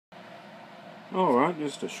Alright,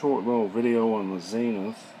 just a short little video on the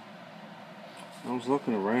Zenith. I was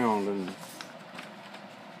looking around and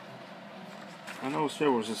I noticed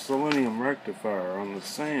there was a selenium rectifier on the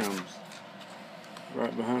SAMs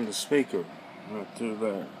right behind the speaker, right through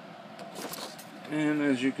there. And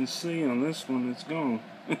as you can see on this one, it's gone.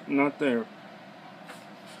 Not there.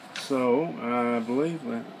 So, I believe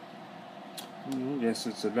that, I guess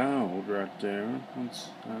it's a diode right there.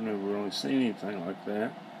 I've never really seen anything like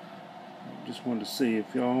that. Just wanted to see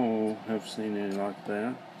if y'all have seen any like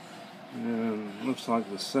that. And it looks like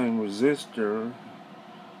the same resistor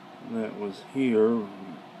that was here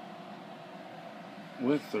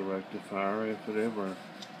with the rectifier, if it ever,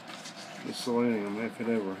 the selenium, if it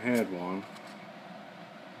ever had one,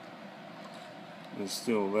 is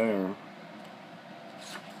still there.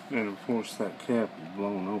 And of course that cap is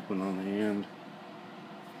blown open on the end,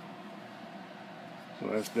 so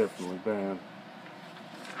that's definitely bad.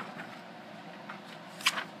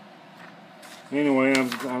 Anyway,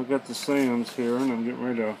 I've got the SAMs here, and I'm getting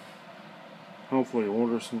ready to hopefully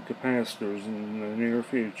order some capacitors in the near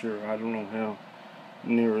future. I don't know how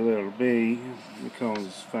near that'll be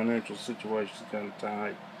because financial situation is kind of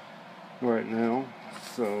tight right now.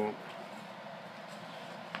 So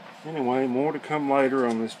anyway, more to come later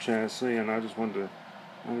on this chassis, and I just wanted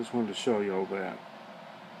to show y'all that.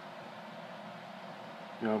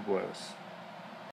 God bless.